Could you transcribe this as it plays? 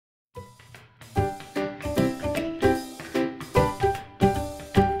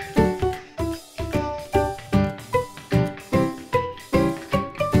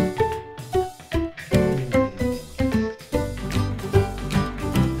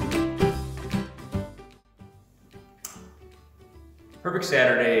Perfect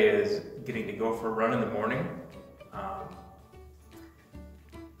Saturday is getting to go for a run in the morning,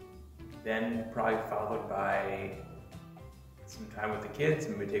 then probably followed by some time with the kids,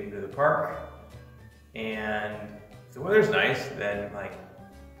 and we take them to the park. And if the weather's nice, then like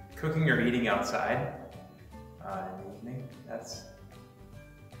cooking or eating outside in the evening. It's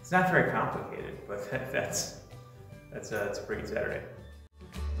not very complicated, but that's a pretty good Saturday.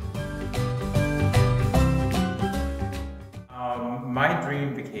 My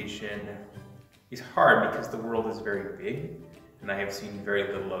dream vacation is hard because the world is very big and I have seen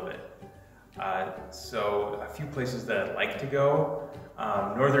very little of it. So a few places that I'd like to go,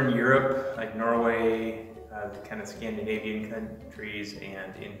 Northern Europe, like Norway, kind of Scandinavian countries,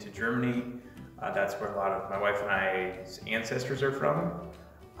 and into Germany. That's where a lot of my wife and I's ancestors are from.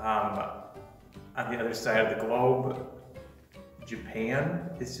 On the other side of the globe, Japan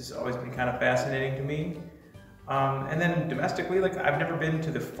has just always been kind of fascinating to me. And then domestically, like I've never been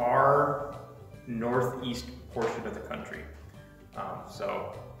to the far northeast portion of the country.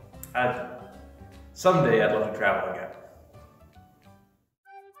 So someday I'd love to travel again.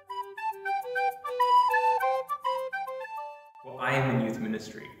 Well, I am in youth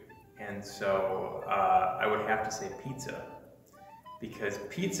ministry, and so I would have to say pizza, because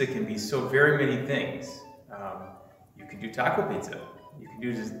pizza can be so very many things. You can do taco pizza, you can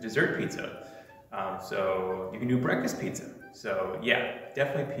do dessert pizza, so you can do breakfast pizza. So yeah,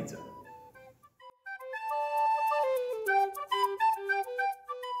 definitely pizza.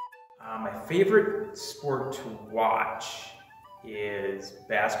 My favorite sport to watch is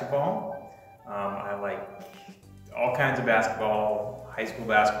basketball. I like all kinds of basketball, high school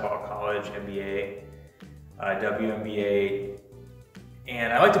basketball, college, NBA, WNBA,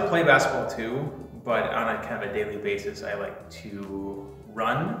 and I like to play basketball too, but on a kind of a daily basis I like to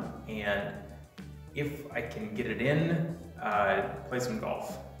run, and if I can get it in, play some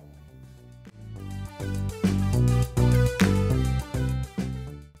golf.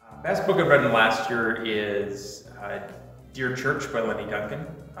 Best book I've read in the last year is Dear Church by Lenny Duncan,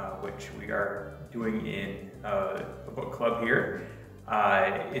 which we are doing in a book club here.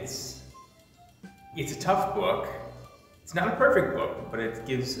 It's a tough book. It's not a perfect book, but it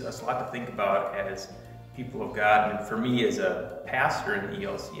gives us a lot to think about as people of God. And for me as a pastor in the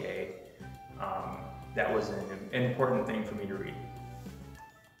ELCA, that was an important thing for me to read.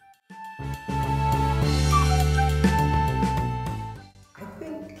 I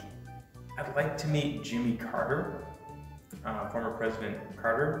think I'd like to meet Jimmy Carter, former President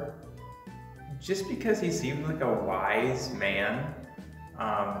Carter, just because he seemed like a wise man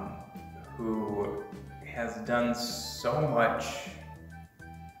who has done so much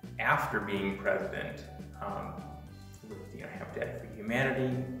after being president with Habitat for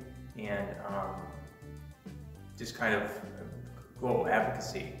Humanity and just kind of global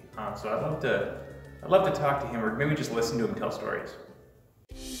advocacy. So I'd love to talk to him, or maybe just listen to him tell stories.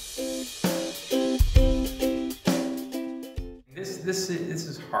 This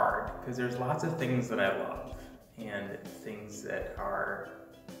is hard because there's lots of things that I love and things that are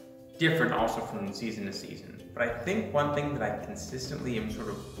different also from season to season. But I think one thing that I consistently am sort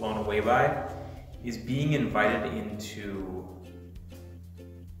of blown away by is being invited into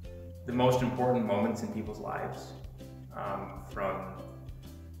the most important moments in people's lives, from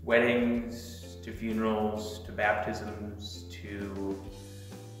weddings to funerals to baptisms to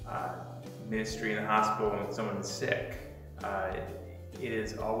ministry in the hospital when someone is sick. It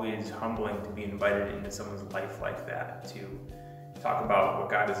is always humbling to be invited into someone's life like that, to talk about what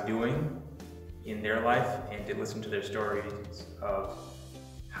God is doing in their life and to listen to their stories of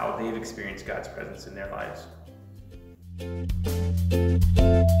how they've experienced God's presence in their lives.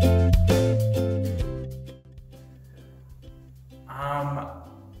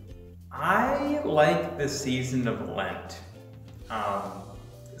 I like the season of Lent.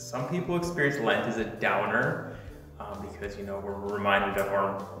 Some people experience Lent as a downer because we're reminded of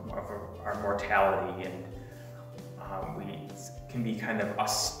our mortality, and we can be kind of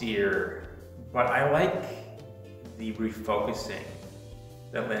austere. But I like the refocusing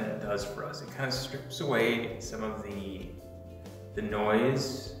that Lent does for us. It kind of strips away some of the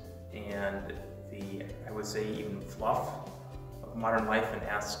noise and I would say even fluff of modern life, and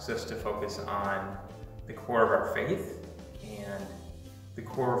asks us to focus on the core of our faith and the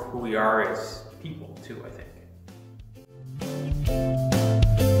core of who we are as people too, I think.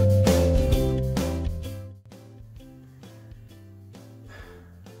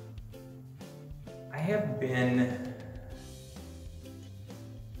 I have been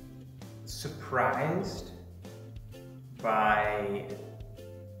surprised by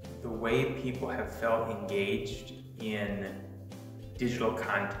the way people have felt engaged in digital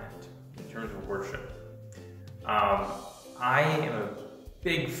content, in terms of worship. I am a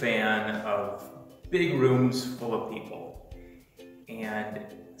big fan of big rooms full of people. And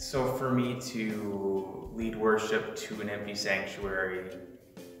so for me to lead worship to an empty sanctuary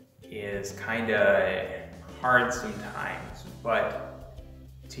is kind of hard sometimes, but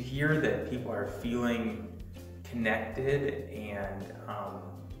to hear that people are feeling connected and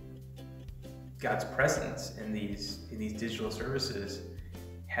God's presence in these digital services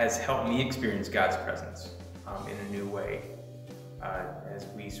has helped me experience God's presence in a new way, as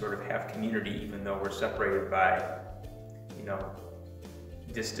we sort of have community, even though we're separated by,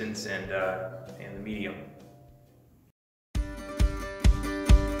 distance and the medium.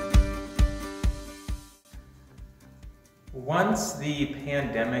 Once the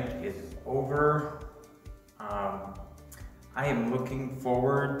pandemic is over, I am looking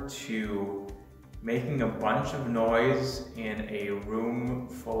forward to making a bunch of noise in a room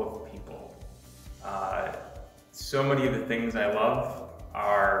full of people. So many of the things I love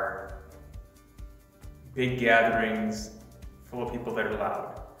are big gatherings full of people that are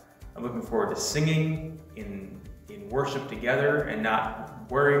loud. I'm looking forward to singing in worship together and not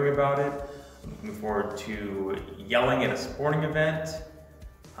worrying about it. I'm looking forward to yelling at a sporting event.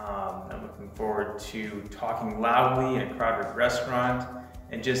 I'm looking forward to talking loudly in a crowded restaurant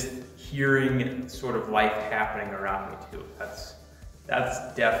and just hearing sort of life happening around me too. That's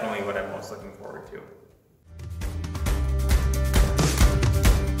definitely what I'm most looking forward to.